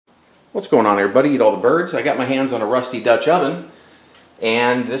What's going on, everybody? Eat all the birds. I got my hands on a rusty Dutch oven,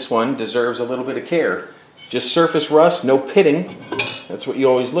 and this one deserves a little bit of care. Just surface rust, no pitting. That's what you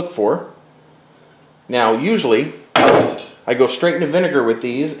always look for. Now, usually, I go straight into vinegar with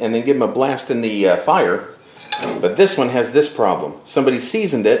these and then give them a blast in the fire. But this one has this problem. Somebody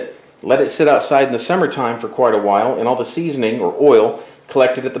seasoned it, let it sit outside in the summertime for quite a while, and all the seasoning or oil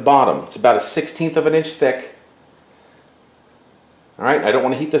collected at the bottom. It's about a 1/16 of an inch thick. Alright, I don't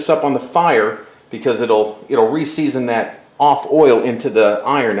want to heat this up on the fire because it'll re-season that off oil into the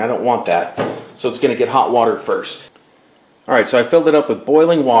iron. I don't want that. So it's going to get hot water first. Alright, so I filled it up with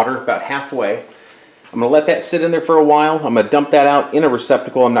boiling water about halfway. I'm going to let that sit in there for a while. I'm going to dump that out in a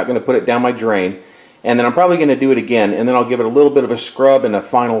receptacle. I'm not going to put it down my drain. And then I'm probably going to do it again, and then I'll give it a little bit of a scrub and a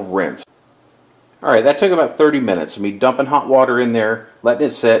final rinse. Alright, that took about 30 minutes of me dumping hot water in there, letting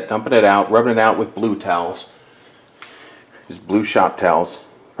it sit, dumping it out, rubbing it out with blue towels. Just blue shop towels.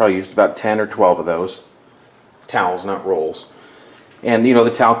 Probably used about 10 or 12 of those. Towels, not rolls. And you know,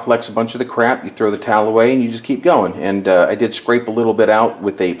 the towel collects a bunch of the crap. You throw the towel away and you just keep going. And I did scrape a little bit out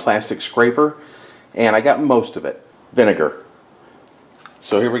with a plastic scraper, and I got most of it. Vinegar.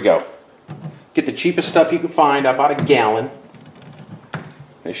 So here we go. Get the cheapest stuff you can find. I bought a gallon.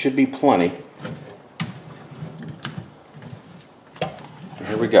 There should be plenty.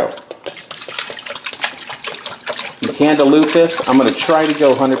 Here we go. You can dilute this. I'm going to try to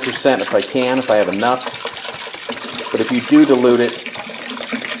go 100% if I can, if I have enough. But if you do dilute it,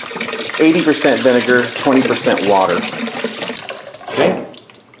 80% vinegar, 20% water. Okay,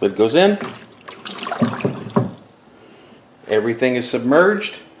 lid goes in. Everything is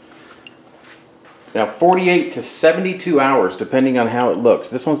submerged. Now 48 to 72 hours, depending on how it looks.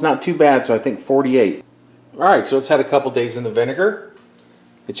 This one's not too bad, so I think 48. Alright, so it's had a couple days in the vinegar.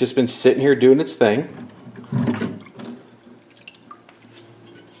 It's just been sitting here doing its thing.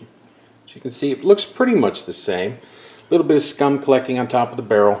 As you can see, it looks pretty much the same. A little bit of scum collecting on top of the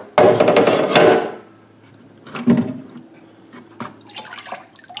barrel.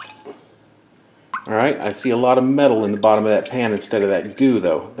 Alright, I see a lot of metal in the bottom of that pan instead of that goo,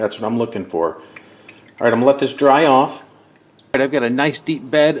 though. That's what I'm looking for. Alright, I'm going to let this dry off. Alright, I've got a nice deep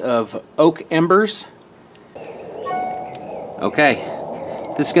bed of oak embers. Okay,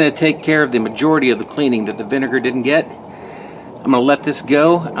 this is going to take care of the majority of the cleaning that the vinegar didn't get. I'm going to let this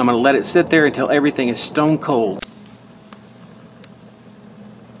go. I'm going to let it sit there until everything is stone cold.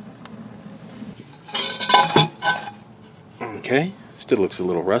 Okay, still looks a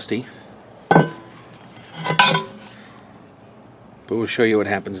little rusty. But we'll show you what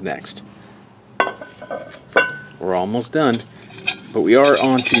happens next. We're almost done, but we are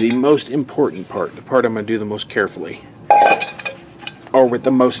on to the most important part, the part I'm going to do the most carefully. Or with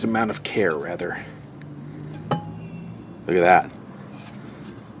the most amount of care, rather. Look at that.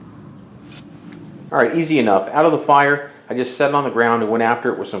 Alright, easy enough. Out of the fire, I just set it on the ground and went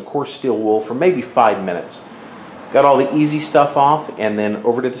after it with some coarse steel wool for maybe 5 minutes. Got all the easy stuff off, and then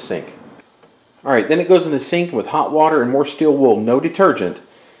over to the sink. Alright, then it goes in the sink with hot water and more steel wool, no detergent.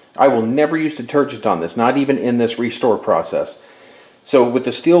 I will never use detergent on this, not even in this restore process. So with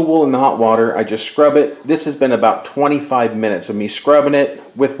the steel wool and the hot water, I just scrub it. This has been about 25 minutes of me scrubbing it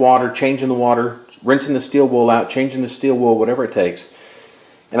with water, changing the water, rinsing the steel wool out, changing the steel wool, whatever it takes.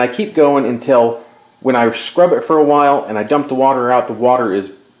 And I keep going until when I scrub it for a while and I dump the water out, the water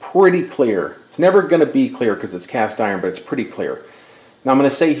is pretty clear. It's never going to be clear because it's cast iron, but it's pretty clear. Now I'm going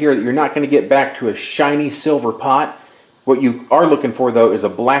to say here that you're not going to get back to a shiny silver pot. What you are looking for, though, is a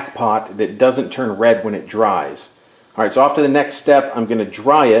black pot that doesn't turn red when it dries. Alright, so off to the next step. I'm going to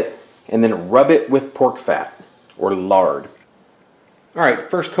dry it and then rub it with pork fat or lard.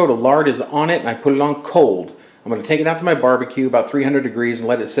 Alright, first coat of lard is on it and I put it on cold. I'm going to take it out to my barbecue about 300 degrees and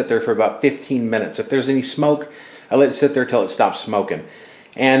let it sit there for about 15 minutes. If there's any smoke, I let it sit there till it stops smoking.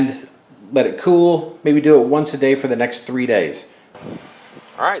 And let it cool. Maybe do it once a day for the next 3 days.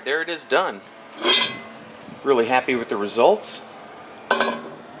 Alright, there it is done. Really happy with the results.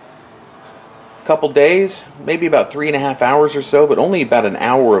 Couple days, maybe about 3.5 hours or so, but only about an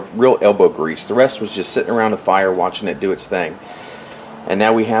hour of real elbow grease. The rest was just sitting around a fire watching it do its thing. And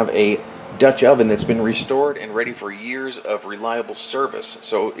now we have a Dutch oven that's been restored and ready for years of reliable service.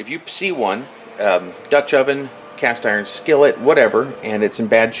 So if you see one, Dutch oven, cast iron skillet, whatever, and it's in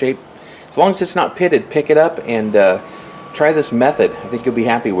bad shape, as long as it's not pitted, pick it up and try this method. I think you'll be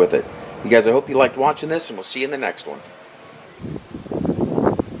happy with it. You guys, I hope you liked watching this, and we'll see you in the next one.